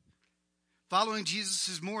believe. Following Jesus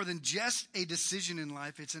is more than just a decision in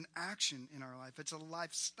life. It's an action in our life. It's a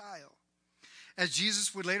lifestyle. As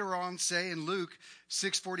Jesus would later on say in Luke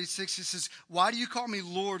 6:46, he says, "Why do you call me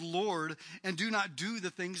Lord, Lord, and do not do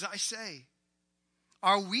the things I say?"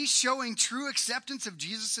 Are we showing true acceptance of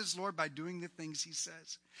Jesus as Lord by doing the things he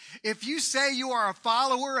says? If you say you are a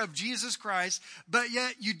follower of Jesus Christ, but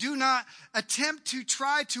yet you do not attempt to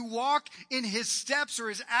try to walk in his steps or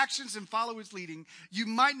his actions and follow his leading, you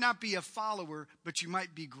might not be a follower, but you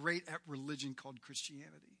might be great at religion called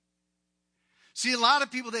Christianity. See, a lot of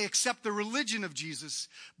people, they accept the religion of Jesus,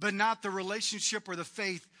 but not the relationship or the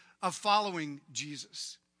faith of following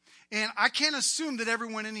Jesus. And I can't assume that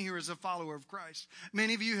everyone in here is a follower of Christ.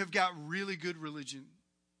 Many of you have got really good religion.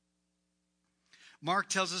 Mark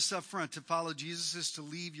tells us up front to follow Jesus is to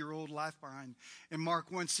leave your old life behind. In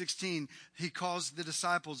Mark 1:16, he calls the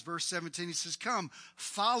disciples. Verse 17, he says, come,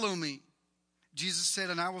 follow me. Jesus said,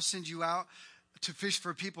 and I will send you out to fish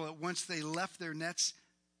for people. At once they left their nets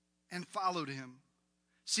and followed him.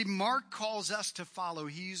 See, Mark calls us to follow.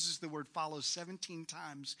 He uses the word follow 17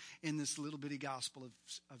 times in this little bitty gospel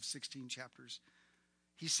of 16 chapters.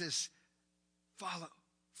 He says, follow,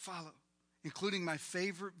 follow, including my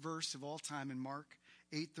favorite verse of all time in Mark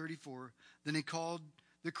 8:34. Then he called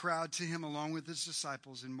the crowd to him along with his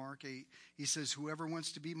disciples. In Mark 8, he says, whoever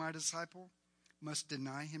wants to be my disciple must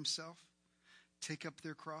deny himself, take up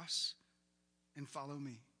their cross, and follow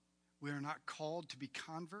me. We are not called to be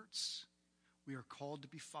converts. We are called to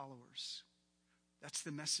be followers. That's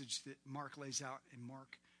the message that Mark lays out in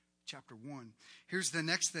Mark chapter 1. Here's the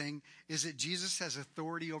next thing, is that Jesus has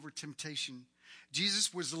authority over temptation.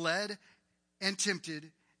 Jesus was led and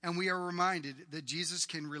tempted, and we are reminded that Jesus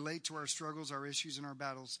can relate to our struggles, our issues, and our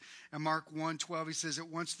battles. In Mark 1:12, he says, at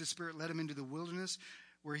once the Spirit led him into the wilderness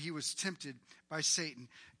where he was tempted by Satan.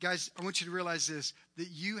 Guys, I want you to realize this, that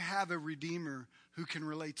you have a Redeemer who can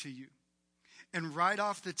relate to you. And right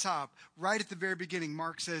off the top, right at the very beginning,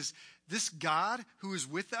 Mark says, this God who is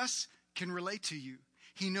with us can relate to you.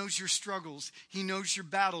 He knows your struggles. He knows your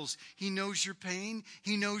battles. He knows your pain.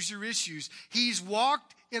 He knows your issues. He's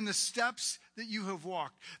walked in the steps that you have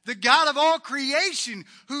walked. The God of all creation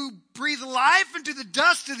who breathed life into the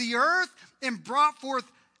dust of the earth and brought forth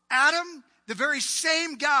Adam, the very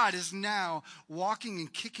same God is now walking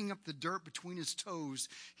and kicking up the dirt between his toes.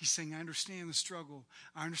 He's saying, I understand the struggle.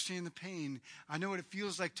 I understand the pain. I know what it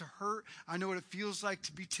feels like to hurt. I know what it feels like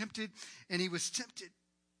to be tempted. And he was tempted.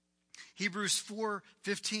 Hebrews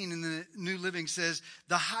 4:15 in the New Living says,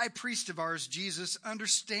 the high priest of ours, Jesus,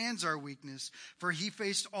 understands our weakness, for he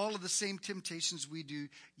faced all of the same temptations we do,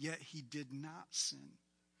 yet he did not sin.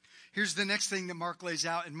 Here's the next thing that Mark lays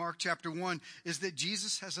out in Mark chapter 1 is that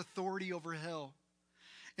Jesus has authority over hell.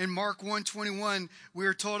 In Mark 1:21, we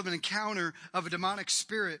are told of an encounter of a demonic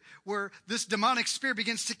spirit where this demonic spirit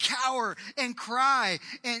begins to cower and cry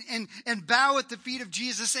and bow at the feet of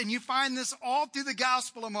Jesus. And you find this all through the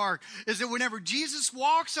Gospel of Mark, is that whenever Jesus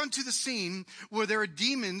walks onto the scene where there are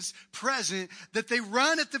demons present, that they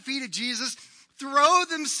run at the feet of Jesus, throw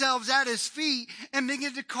themselves at his feet, and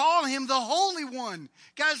begin to call him the Holy One.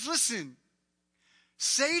 Guys, listen.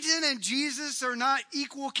 Satan and Jesus are not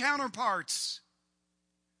equal counterparts.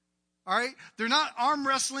 All right? They're not arm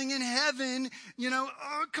wrestling in heaven.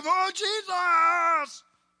 Oh, come on, Jesus.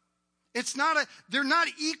 They're not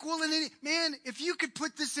equal in any, man, if you could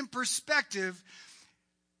put this in perspective,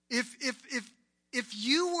 if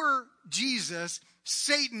you were Jesus,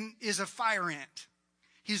 Satan is a fire ant.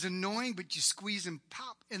 He's annoying, but you squeeze and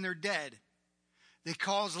pop, and they're dead. They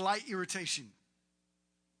cause light irritation.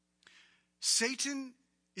 Satan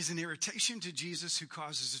is an irritation to Jesus who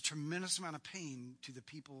causes a tremendous amount of pain to the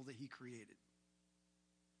people that he created.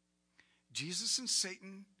 Jesus and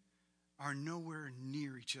Satan are nowhere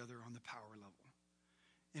near each other on the power level.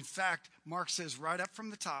 In fact, Mark says right up from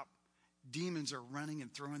the top, demons are running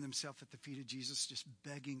and throwing themselves at the feet of Jesus, just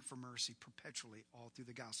begging for mercy perpetually all through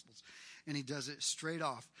the Gospels. And he does it straight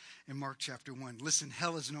off in Mark chapter 1. Listen,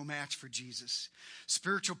 hell is no match for Jesus.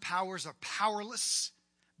 Spiritual powers are powerless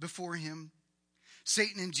before him.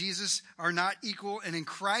 Satan and Jesus are not equal. And in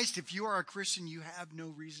Christ, if you are a Christian, you have no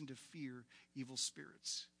reason to fear evil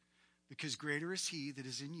spirits. Because greater is he that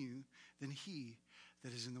is in you than he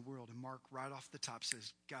that is in the world. And Mark right off the top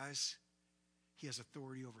says, guys, he has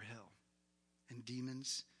authority over hell and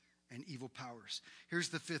demons and evil powers. Here's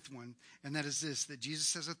the fifth one, and that is this, that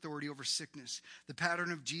Jesus has authority over sickness. The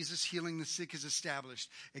pattern of Jesus healing the sick is established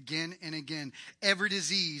again and again. Every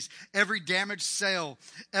disease, every damaged cell,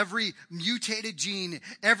 every mutated gene,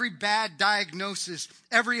 every bad diagnosis,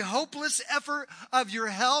 every hopeless effort of your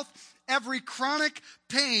health, every chronic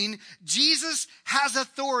pain, Jesus has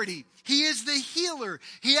authority. He is the healer.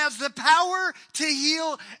 He has the power to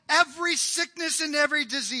heal every sickness and every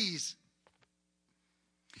disease.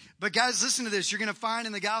 But guys, listen to this. You're going to find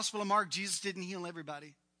in the Gospel of Mark, Jesus didn't heal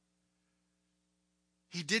everybody.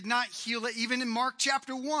 He did not heal it. Even in Mark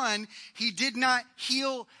chapter 1, he did not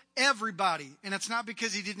heal everybody. And it's not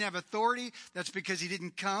because he didn't have authority. That's because he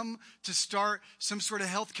didn't come to start some sort of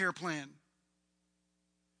health care plan.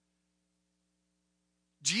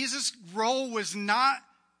 Jesus' role was not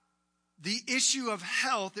the issue of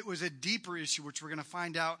health. It was a deeper issue, which we're going to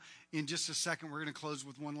find out in just a second. We're going to close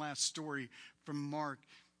with one last story from Mark.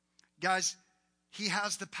 Guys, he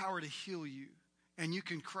has the power to heal you. And you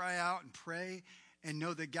can cry out and pray and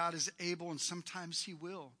know that God is able, and sometimes he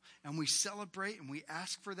will. And we celebrate and we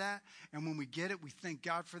ask for that. And when we get it, we thank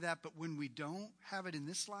God for that. But when we don't have it in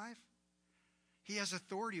this life, he has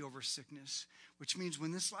authority over sickness, which means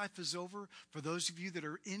when this life is over, for those of you that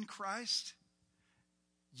are in Christ,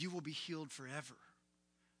 you will be healed forever.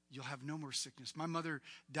 You'll have no more sickness. My mother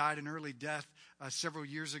died an early death several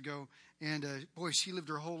years ago. And boy, she lived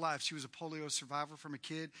her whole life. She was a polio survivor from a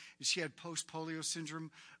kid. And she had post-polio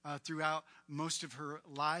syndrome throughout most of her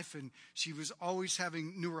life. And she was always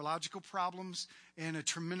having neurological problems and a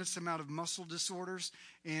tremendous amount of muscle disorders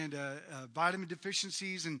and vitamin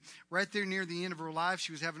deficiencies. And right there near the end of her life,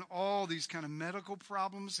 she was having all these kind of medical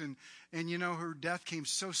problems. And you know, her death came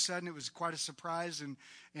so sudden. It was quite a surprise. And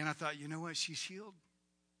I thought, you know what? She's healed.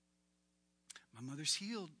 My mother's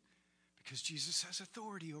healed because Jesus has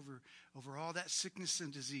authority over all that sickness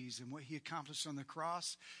and disease, and what he accomplished on the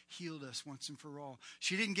cross healed us once and for all.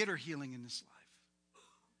 She didn't get her healing in this life,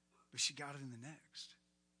 but she got it in the next.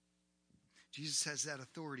 Jesus has that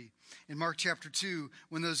authority. In Mark chapter 2,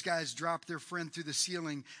 when those guys dropped their friend through the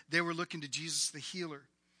ceiling, they were looking to Jesus the healer.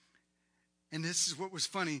 And this is what was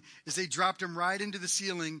funny, is they dropped him right into the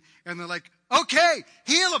ceiling, and they're like, okay,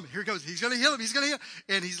 heal him. Here it goes. He's going to heal him. He's going to heal.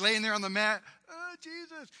 And he's laying there on the mat. Oh,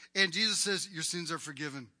 Jesus. And Jesus says, your sins are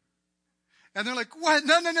forgiven. And they're like, what?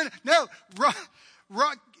 No.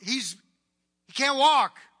 He can't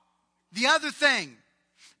walk. The other thing.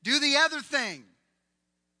 Do the other thing.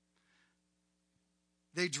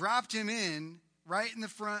 They dropped him in right in the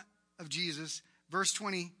front of Jesus. Verse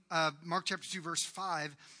 20, Mark chapter 2, verse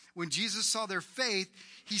 5. When Jesus saw their faith,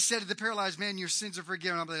 he said to the paralyzed man, your sins are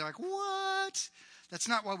forgiven. They're like, what? That's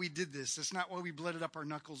not why we did this. That's not why we blooded up our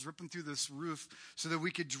knuckles, ripping through this roof so that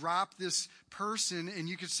we could drop this person and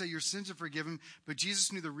you could say your sins are forgiven. But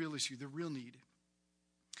Jesus knew the real issue, the real need.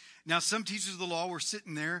 Now, some teachers of the law were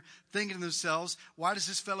sitting there thinking to themselves, why does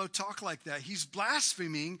this fellow talk like that? He's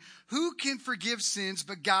blaspheming. Who can forgive sins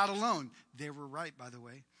but God alone? They were right, by the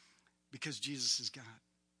way, because Jesus is God.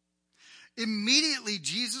 Immediately,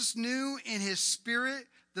 Jesus knew in his spirit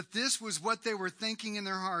that this was what they were thinking in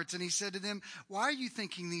their hearts. And he said to them, why are you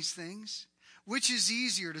thinking these things? Which is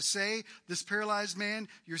easier, to say, this paralyzed man,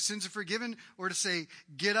 your sins are forgiven, or to say,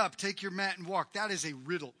 get up, take your mat and walk? That is a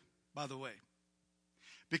riddle, by the way.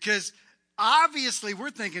 Because obviously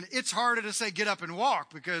we're thinking it's harder to say get up and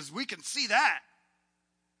walk because we can see that.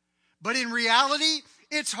 But in reality,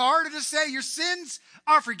 it's harder to say your sins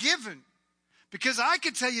are forgiven. Because I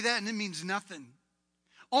could tell you that and it means nothing.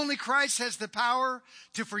 Only Christ has the power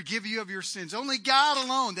to forgive you of your sins. Only God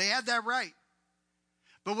alone. They had that right.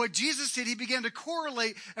 But what Jesus did, he began to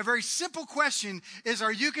correlate a very simple question is,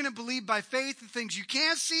 are you going to believe by faith the things you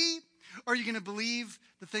can't see? Or are you going to believe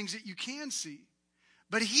the things that you can see?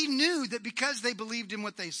 But he knew that because they believed in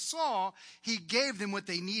what they saw, he gave them what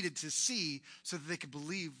they needed to see so that they could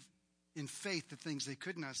believe in faith the things they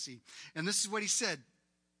could not see. And this is what he said.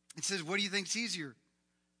 It says, what do you think is easier?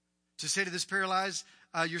 To say to this paralyzed,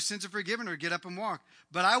 your sins are forgiven, or get up and walk?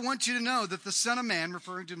 But I want you to know that the Son of Man,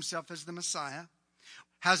 referring to himself as the Messiah,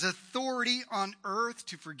 has authority on earth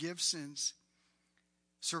to forgive sins.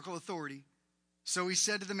 Circle authority. So he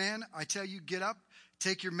said to the man, I tell you, get up,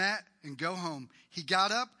 take your mat, and go home. He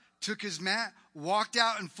got up, took his mat, walked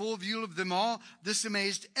out in full view of them all. This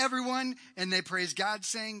amazed everyone, and they praised God,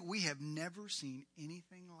 saying, we have never seen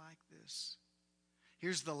anything like this.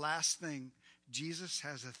 Here's the last thing. Jesus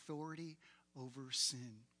has authority over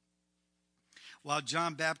sin. While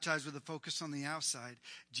John baptized with a focus on the outside,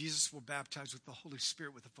 Jesus will baptize with the Holy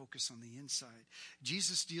Spirit with a focus on the inside.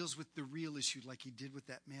 Jesus deals with the real issue like he did with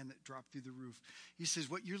that man that dropped through the roof. He says,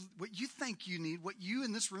 what you think you need, what you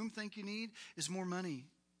in this room think you need is more money.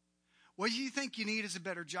 What you think you need is a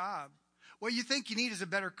better job. What you think you need is a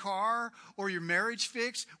better car or your marriage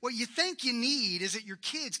fixed. What you think you need is that your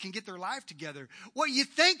kids can get their life together. What you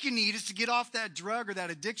think you need is to get off that drug or that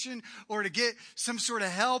addiction, or to get some sort of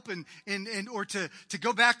help or to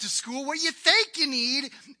go back to school. What you think you need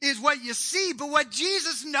is what you see. But what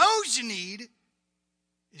Jesus knows you need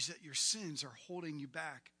is that your sins are holding you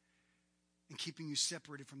back and keeping you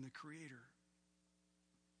separated from the Creator.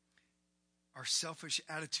 Our selfish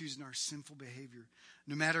attitudes and our sinful behavior.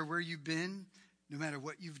 No matter where you've been, no matter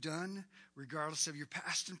what you've done, regardless of your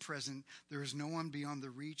past and present, there is no one beyond the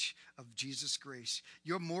reach of Jesus' grace.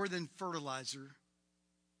 You're more than fertilizer.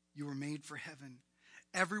 You were made for heaven.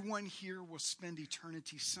 Everyone here will spend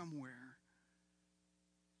eternity somewhere.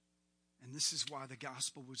 And this is why the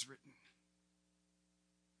gospel was written.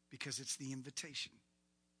 Because it's the invitation.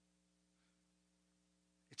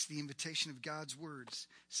 It's the invitation of God's words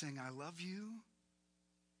saying, I love you,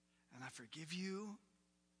 and I forgive you,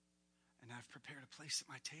 and I've prepared a place at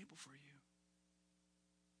my table for you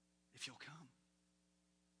if you'll come.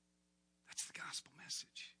 That's the gospel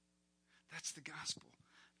message. That's the gospel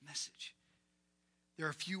message. There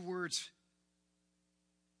are a few words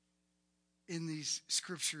in these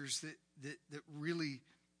scriptures that really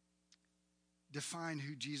define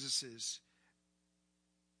who Jesus is.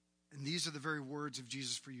 And these are the very words of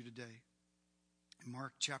Jesus for you today. In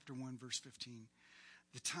Mark chapter 1, verse 15.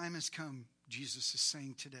 The time has come, Jesus is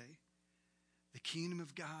saying today. The kingdom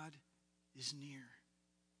of God is near.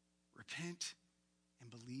 Repent and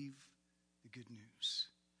believe the good news.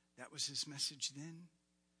 That was his message then.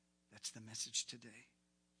 That's the message today.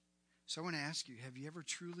 So I want to ask you, have you ever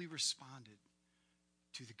truly responded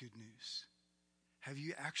to the good news? Have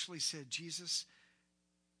you actually said, Jesus,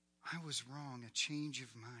 I was wrong, a change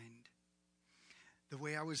of mind. The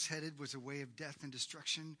way I was headed was a way of death and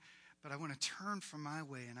destruction, but I want to turn from my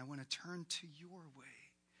way and I want to turn to your way.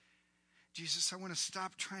 Jesus, I want to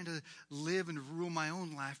stop trying to live and rule my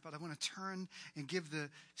own life, but I want to turn and give the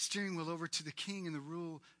steering wheel over to the King and the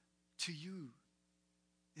rule to you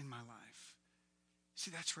in my life.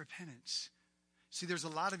 See, that's repentance. See, there's a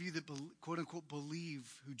lot of you that, quote unquote, believe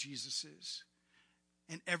who Jesus is.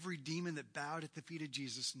 And every demon that bowed at the feet of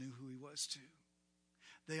Jesus knew who he was too.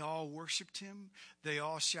 They all worshiped him. They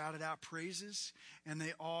all shouted out praises. And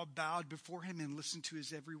they all bowed before him and listened to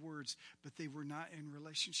his every words. But they were not in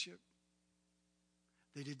relationship.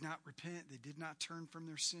 They did not repent. They did not turn from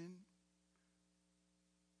their sin.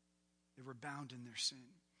 They were bound in their sin.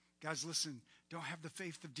 Guys, listen, don't have the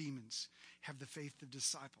faith of demons. Have the faith of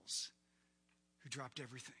disciples who dropped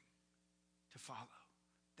everything to follow.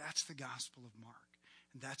 That's the gospel of Mark.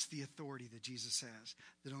 And that's the authority that Jesus has,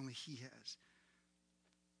 that only he has.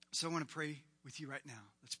 So I want to pray with you right now.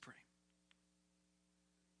 Let's pray.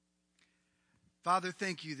 Father,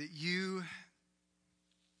 thank you that you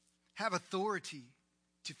have authority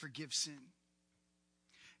to forgive sin.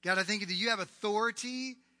 God, I thank you that you have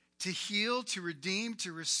authority to heal, to redeem,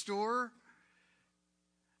 to restore.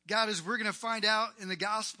 God, as we're going to find out in the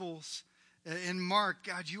Gospels, in Mark,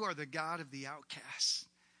 God, you are the God of the outcasts.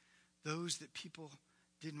 Those that people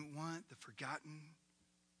didn't want, the forgotten,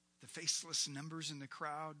 the faceless numbers in the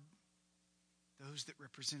crowd, those that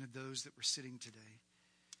represented those that were sitting today.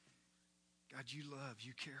 God, you love,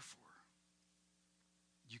 you care for,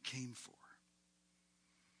 you came for.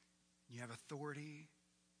 You have authority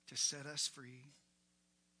to set us free.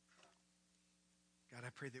 God, I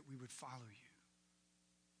pray that we would follow you,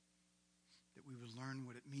 that we would learn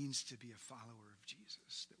what it means to be a follower of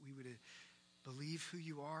Jesus, that we would believe who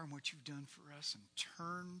you are and what you've done for us and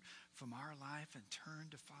turn from our life and turn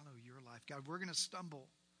to follow your life. God, we're going to stumble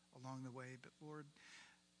along the way, but Lord,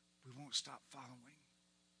 we won't stop following.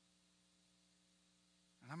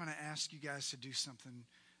 And I'm going to ask you guys to do something.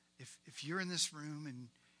 If you're in this room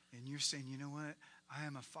and you're saying, you know what, I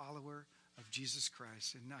am a follower of Jesus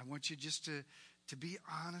Christ, and I want you just to be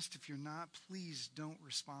honest. If you're not, please don't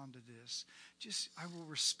respond to this. I will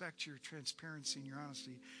respect your transparency and your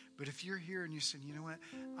honesty. But if you're here and you're saying, you know what,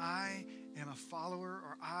 I am a follower,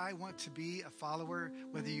 or I want to be a follower,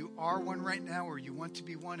 whether you are one right now or you want to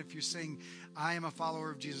be one, if you're saying, I am a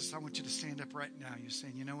follower of Jesus, I want you to stand up right now. You're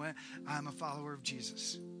saying, you know what, I'm a follower of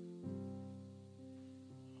Jesus.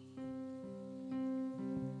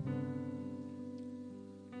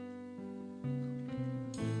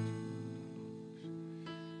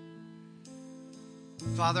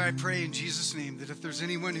 Father, I pray in Jesus' name that if there's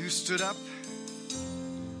anyone who stood up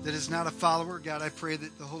that is not a follower, God, I pray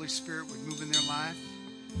that the Holy Spirit would move in their life.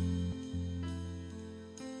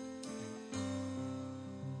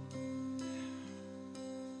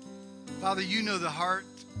 Father, you know the heart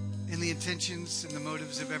and the intentions and the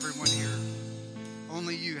motives of everyone here.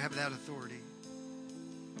 Only you have that authority.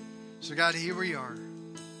 So God, here we are.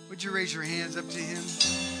 Would you raise your hands up to him?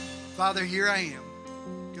 Father, here I am.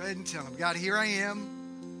 Go ahead and tell him, God, here I am.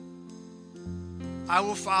 I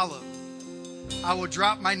will follow. I will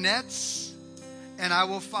drop my nets and I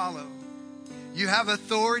will follow. You have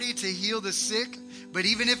authority to heal the sick, but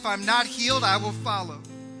even if I'm not healed, I will follow.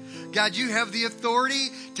 God, you have the authority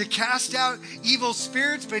to cast out evil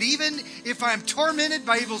spirits, but even if I'm tormented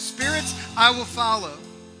by evil spirits, I will follow.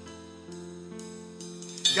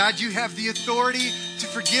 God, you have the authority to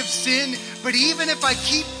forgive sin, but even if I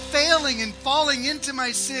keep failing and falling into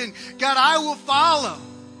my sin, God, I will follow.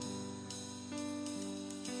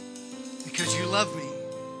 Because you love me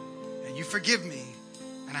and you forgive me,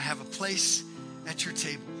 and I have a place at your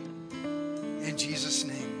table. In Jesus'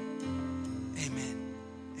 name, amen.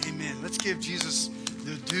 Amen. Let's give Jesus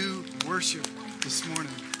the due worship this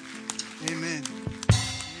morning. Amen.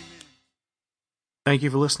 Thank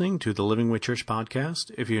you for listening to the Living Way Church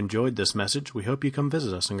podcast. If you enjoyed this message, we hope you come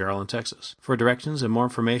visit us in Garland, Texas. For directions and more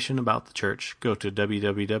information about the church, go to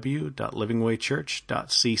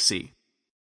www.livingwaychurch.cc.